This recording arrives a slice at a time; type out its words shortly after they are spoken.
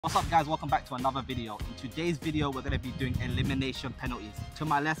What's up guys, welcome back to another video. In today's video we're going to be doing elimination penalties. To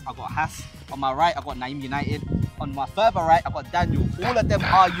my left I've got Hass, on my right I've got Nayeemutd, on my further right I've got Daniel. All of them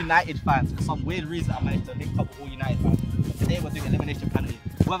are United fans. For some weird reason I managed to link up with all United fans. So today we're doing elimination penalties.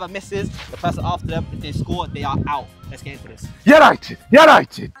 Whoever misses, the person after them, if they score, they are out. Let's get into this.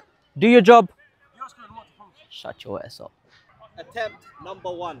 United! Do your job. Shut your ass up. Attempt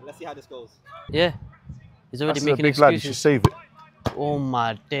number 1. Let's see how this goes. Yeah. He's already That's making a big lad, you excuses. should save it. Oh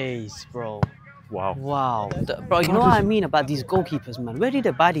my days, bro. Wow. Wow. Bro, you know what I mean about these goalkeepers, man? Where did they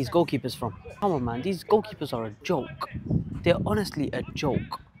buy these goalkeepers from? Come on, man. These goalkeepers are a joke. They're honestly a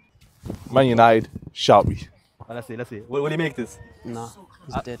joke. Man United, shout me. Oh, let's see. Will he make this? Nah,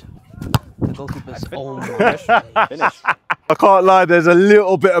 he's dead. The goalkeepers, oh my. Finish. I can't lie, there's a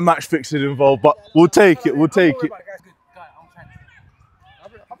little bit of match fixing involved, but we'll take it, I'll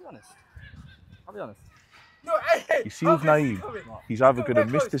be honest. You see with Naeem, he's either going to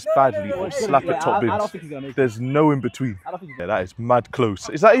miss this badly or slap at top I don't bins. think he's gonna make it. There's no in between. Yeah, that is mad close.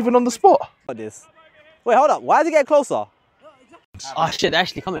 Is that even on the spot? This. Wait, hold up. Why is he getting closer? Oh shit, they're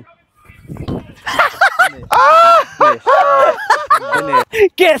actually coming.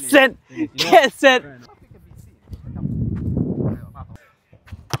 Get sent! Get sent!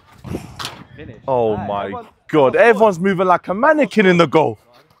 Oh my God, everyone's moving like a mannequin in the goal.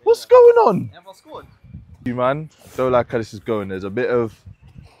 What's going on? Everyone scored. You man, don't like how this is going. There's a bit of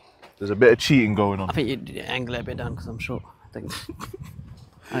cheating going on. I think you did angle it a bit down because I'm short. I think.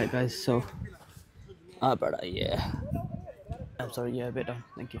 Alright guys, so. Ah, brother, yeah. I'm sorry, yeah, a bit down.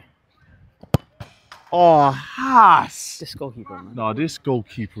 Thank you. Oh, Haas! This goalkeeper, man. No, this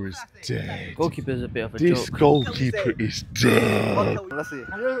goalkeeper is dead. Goalkeeper is a bit of a This joke. goalkeeper is dead. Let's see.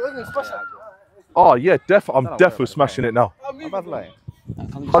 Oh yeah, I'm definitely smashing it now. I'm lying.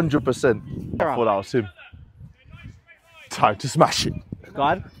 100%. I thought that was him. Time to smash it. Go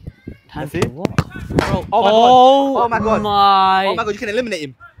on. Time see? for what? Bro, Oh my God. My. Oh my God, you can eliminate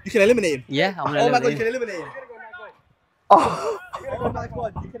him. You can eliminate him. Yeah, I'm gonna Oh my God, you eliminate can him. eliminate him. Oh, Oh my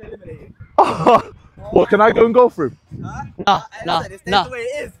God, you can eliminate him. what, can I go and go for him? Nah. That's the way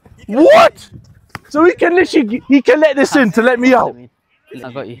it is. What? So he can literally, he can let this in to let me out.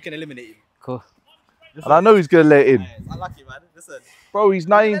 I got you. You can eliminate him. Cool. And I know he's gonna let it in. I like you, man. Listen. Bro, he's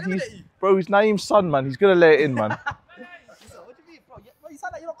Naeem's son, man. He's gonna let it in, man. Listen, what do you mean, bro? You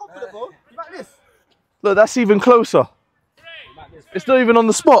sound like you're not confident, bro. You might miss. Look, that's even closer. It's not even on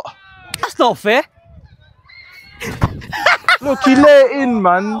the spot. That's not fair. Look, he let it in,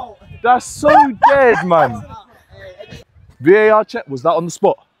 man. That's so dead, man. VAR check. Was that on the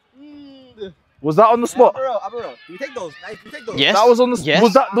spot? Was that on the spot? Bro, do you take those? Do you take those? Yes. That was on the. Yes.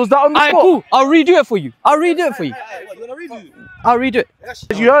 Was that on the Alright, spot? cool. I'll redo it for you. What, you wanna redo? I'll redo it.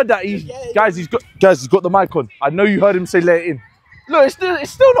 You heard that? He's got the mic on. I know you heard him say let it in. Look,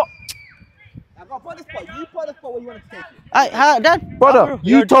 it's still not. Bro, put the spot. You put the spot where you want to take it. Alright, Dad. Brother,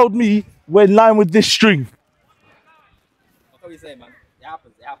 you told me we're in line with this string. What can we say, man? It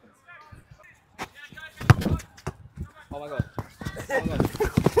happens. Oh my God.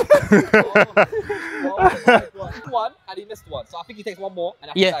 One and he missed one, so I think he takes one more.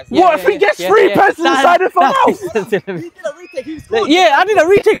 And Yeah. What if he gets three pence inside if I'm out? He did a retake. He scored. Yeah, I did a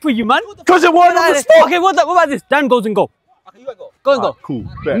retake for you, man. Because it wasn't on the spot. Okay, what about this? Dan goes and go. Okay, you go. Go and go. Cool.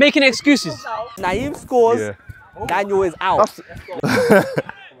 Bet. Making excuses. Naeem scores. Yeah. Daniel is out.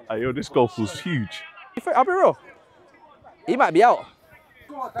 Hey, yo, this goal feels huge. I'll be real. He might be out.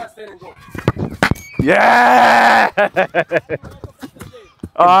 Yeah!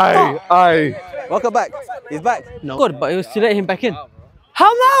 Aye. Welcome back. He's back. No. Good, but it was to let him back in.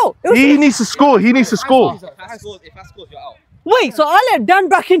 How now? He needs to score. He needs to score. If I score, you're out. Wait, so I let Dan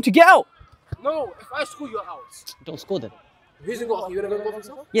back in to get out? No, if I score, you're out. Don't score then. Who's gonna go? You gonna go for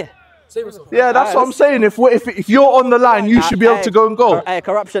yourself? Yeah. Save yourself. Yeah, that's what I'm saying. If you're on the line, you should be able to go and go. Hey,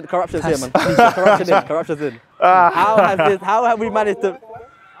 corruption's here, man. Corruption's in. How have we managed to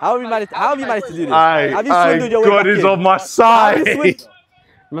do this? Have you swindled your way God back is in? on my side.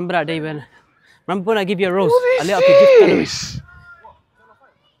 Remember that day when? Remember when I gave you a rose? I lit up your gift colour. This?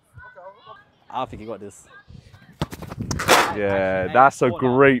 I don't think you got this. Yeah, that's a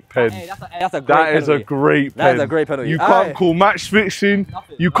great pen. That's a great That is a penalty. great pen. That is a great penalty. You can't call match fixing.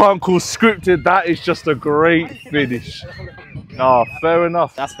 You can't call scripted. That is just a great finish. Oh, fair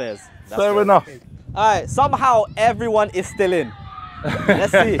enough. That's fair. Fair enough. Alright, somehow everyone is still in.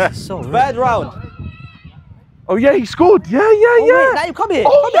 Let's see. So Third round. Oh yeah, he scored. Yeah. Now you come here.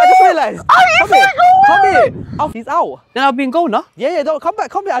 Oh, Come here, I just realised. Come here. Oh, he's out. Then I'll be in goal now. Yeah, don't come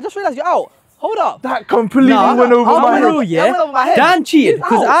back. I just realised you're out. Hold up. That completely went over my head. Rule, yeah. That went over my head. Dan cheated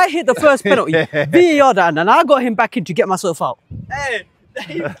because I hit the first penalty. VAR Dan, and I got him back in to get myself out. Hey,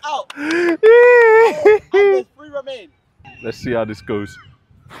 He's out. And there's 3 remain. Let's see how this goes.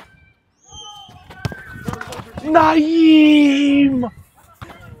 Naeem!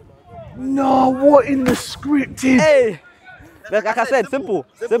 No, what in the scripted? Hey! Like I said, simple.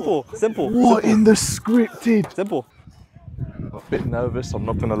 What in the scripted? Simple. I'm a bit nervous, I'm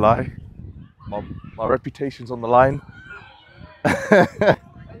not gonna lie. My reputation's on the line.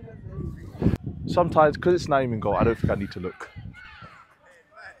 Sometimes, because it's Naeem in goal, I don't think I need to look.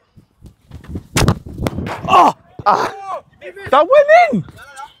 Oh! That went in!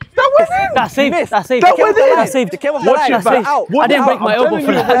 That went in! That's saved. That's saved. That went in! That's saved. It came off the Watch line. it back. Out. I didn't break my elbow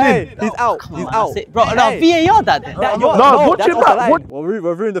for that. Hey, he's out. He's out. Bro, no, VAR that. Watch it back. We're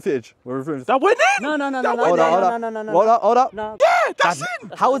reviewing the footage. We're reviewing the That went in! No. Hold up. Yeah, that's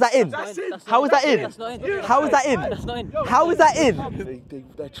in! How is that in? How is that in? That's not in. How is that in? That's not in. How is that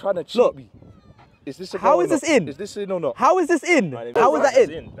in? They're trying to cheat Look. me. Is this a How goal is or this not? in? Is this in or not? How is this in? How is that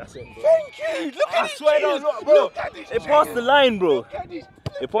in? That's it, bro. Thank you! Look at I swear down, bro. It passed the line, bro.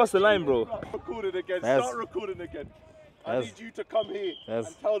 It passed the line, bro. Recording again. Yes. Start recording again. I Yes. need you to come here Yes.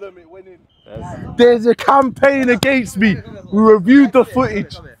 and tell them it went in. Yes. There's a campaign against me. We reviewed the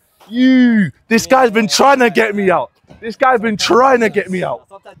footage. This guy's been trying to get me out. This guy's been trying to get me out.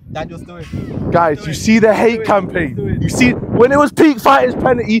 Daniel's doing. Guys, you see the hate campaign. You see, when it was Peak Fighters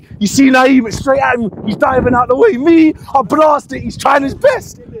penalty, you see Naeem, it's straight at him. He's diving out the way. Me, I blast it. He's trying his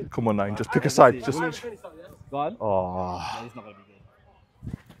best. Come on, Naeem, just pick a side. Just. Go on. Oh. He's not going to be good.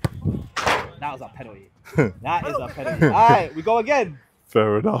 That was a penalty. That is a penalty. Alright, we go again.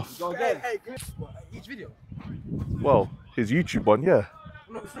 Fair enough. Go again. Each video. Well, his YouTube one, yeah.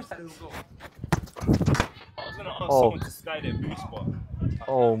 Oh.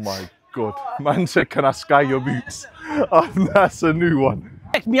 Oh my God. Man said, can I sky your boots? That's a new one.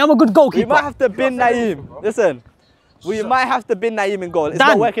 Me, I'm a good We goalkeeper. might have to bin Naeem. Listen, we might have to bin Naeem in goal. It's Dan,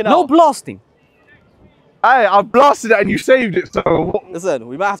 not working no out. blasting. Hey, I blasted it and you saved it, so. Listen,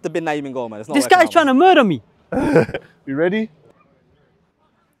 we might have to bin Naeem in goal, man. It's not This working guy's out, trying to murder me. You ready?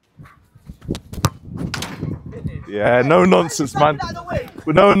 Yeah, no nonsense, man.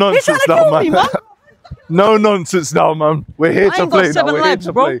 No nonsense now, kill me, man. man. No nonsense now, man. We're here I to ain't got play now. 7 We're here lives,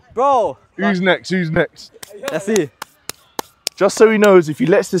 to bro. play. Bro, Who's next? Who's next? let's see. Just so he knows, if he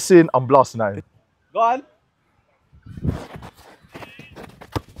lets this in, I'm blasting at him. Go on.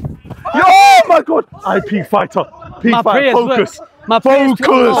 Oh my God! IP fighter. Peak My fighter. prayers Focus. work. My prayers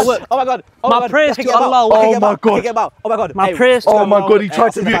to Allah Focus. work. Oh my God. Oh My God. prayers Kick to him out. Allah. Oh Kick him my out. God. Kick him out. Oh my God. My Hey, prayers to Oh my Allah. God, he hey, tried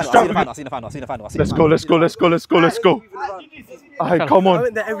I've to seen be the final, extravagant. I've seen the final. Let's go, let's go, let's go, let's go, let's go. Alright, come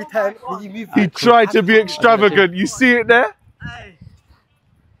on. Every time you move. He tried to be extravagant. You see it there?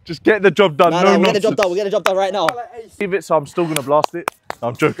 Just get the job done. No, No we're getting the job nonsense. done. We're getting the job done right now. Leave it, so I'm still gonna blast it. No,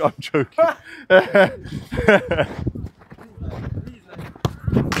 I'm joking. I'm joking.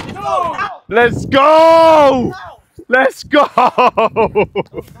 Let's go! Let's go!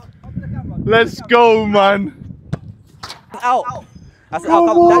 Let's go, man. Out. That's Come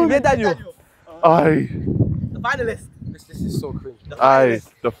out. on. Daniel. Aye, The finalist. This is so cringe. aye.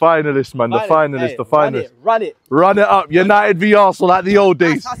 The finalist, man. The finalist. The finalist. Run it. Run it up. United v Arsenal like the old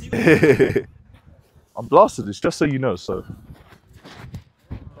days. I'm blasted this, just so you know. So.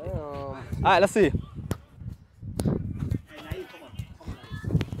 Alright, let's see.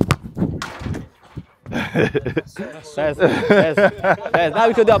 Yes. Now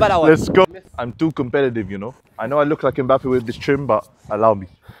we can do about that one. Let's go. I'm too competitive, you know. I know I look like Mbappe with this trim, but allow me.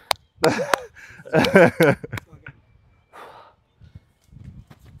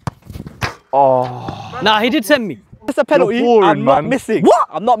 Oh, Nah, he did send me. It's a penalty. You're boring, I'm not man. missing. What?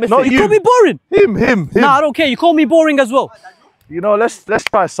 I'm not missing. Not You you. call me boring. him. Nah, I don't care. You call me boring as well. You know, let's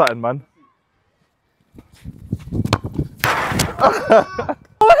try something, man.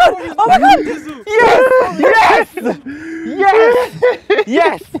 Oh my God! Yes!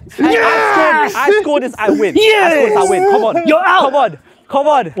 Yes! I scored this, I win. Yes! I scored this, I win. Come on. You're out. Come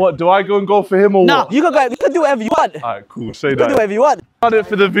on. What, do I go and go for him or Nah. what? You can do whatever you want. Alright, cool. Say You can do that. whatever you want. Done it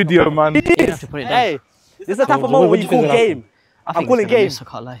for the video, man. You have to put it down. Hey, this is the type of What moment do where you you think call of that? game. I I'm think calling he's gonna game. miss, I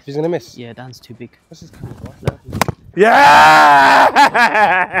can't lie. He's gonna miss. Yeah, Dan's too big. Yeah!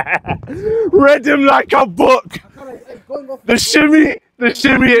 Read him like a book. The shimmy,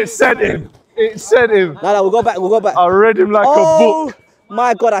 it sent him. It sent him. No, we'll go back. I read him like a book.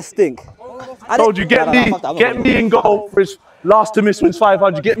 My God, I stink. I Told you, get me in goal for his last to miss wins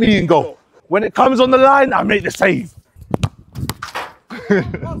 500. Get me in goal. When it comes on the line, I make the save.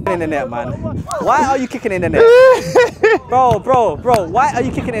 In the net, man. Why are you kicking in the net? bro, why are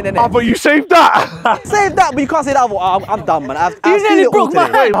you kicking in the Oh, net? but you saved that. Save that, but you can't say that. I'm done, man. I've You seen nearly it all broke my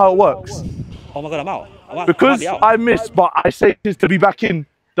today. hand. How it works. Oh my God, I'm out. Because I missed, but I say this to be back in.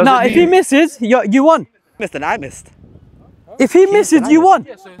 No, if he misses, you won. Missed and I missed. If he misses, you won.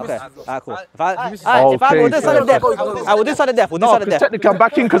 Okay, alright, cool. If I will do sudden death, I will do sudden death. We'll do sudden death. Technically, I'm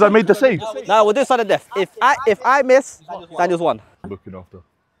back in because I made the save. No, we'll do sudden death. If I miss, Daniel's won. Looking after.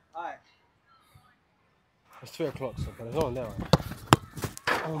 It's 3 o'clock, so there's no one there.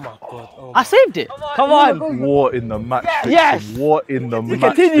 Oh my god. Oh. I saved it. Come on. What in the match fixing? Yes. What in the We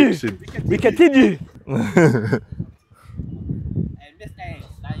match continue. fixing? We continue.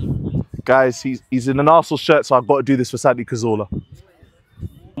 Guys, he's in an Arsenal shirt, so I've got to do this for Santi Cazorla.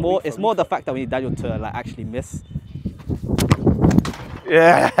 It's more the fact that we need Daniel to like actually miss.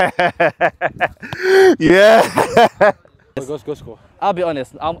 Yeah. Yeah. Go score. I'll be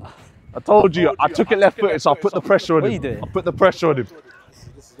honest. I told you, I took it left footed, so I put the pressure on him. What are you doing? I put the pressure on him.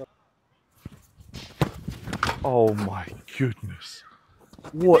 Oh my goodness.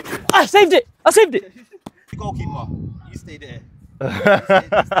 What? I saved it. I saved it. Goalkeeper, you stay there.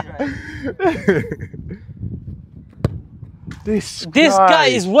 This guy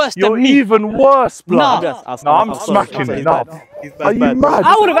is worse than me. You're even worse, blood. Nah. No, I'm smacking it. No. Are you mad?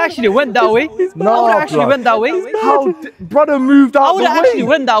 I would have actually went that way. No, I would have actually went that way. How brother moved out I would the have way. actually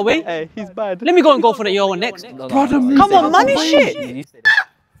went that way. Hey, he's bad. Let me go and go for the one next. Brother moved Come on, out man, the it's way. shit.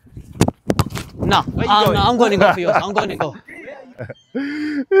 Nah, I'm going to go for yours. I'm going to go.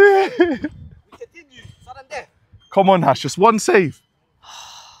 Come on, Hash, just one save.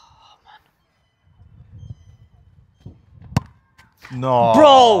 No.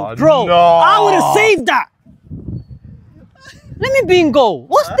 Bro, no. I would have saved that. Let me be in goal.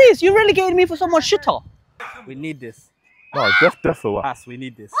 What's this? You relegated me for someone shitter. We need this. No, definitely. Pass, we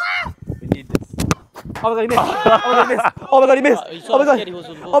need this. We need this. Oh my god, he missed. Oh my god, he missed. Oh my god, he missed.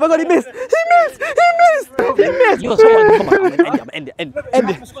 Oh my god, he missed. He missed. You're so Come on, end it.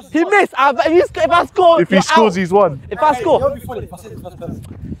 He missed. If I score, If he scores, he's won. If I score.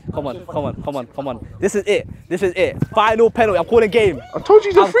 Come on. This is it. Final penalty. I'm calling game. I told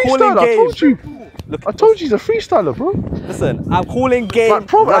you he's a freestyler. I told you. Look, I told you he's a freestyler, bro. Listen, I'm calling game. Like,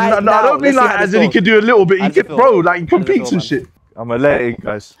 bro, right no, I don't mean like as in he can do a little bit. He How does it can, feel? bro, like he competes feel, and shit. I'm gonna let it,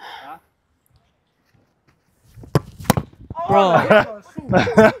 guys. Bro.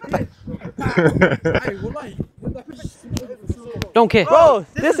 Don't care. Bro,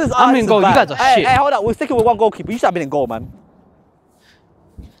 this is I'm in goal. You guys are shit. Hey, hold up. We're sticking with one goalkeeper. You should have been in goal, man.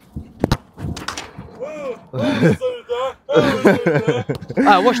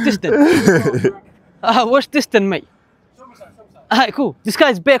 Watch this then. Watch this then, mate. Alright, cool. This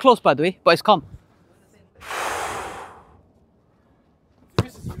guy's bare close, by the way, but it's calm.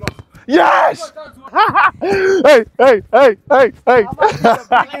 Yes! Hey! Hey,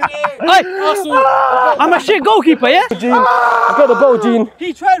 I'm a shit goalkeeper, yeah? Gene, you got the ball, Gene.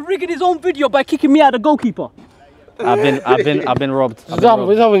 He tried rigging his own video by kicking me out of goalkeeper. I've been robbed.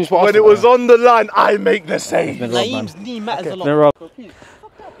 When it was on the line, I make the save. Naeem's knee matters a lot.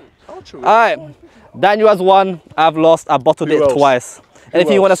 Alright, Daniel has won. I've lost. I bottled it twice.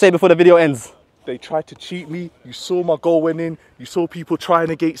 Anything you want to say before the video ends? They tried to cheat me. You saw my goal went in. You saw people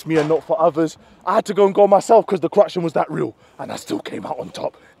trying against me and not for others. I had to go and go myself because the corruption was that real. And I still came out on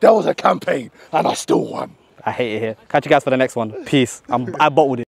top. There was a campaign and I still won. I hate it here. Catch you guys for the next one. Peace. I bottled it.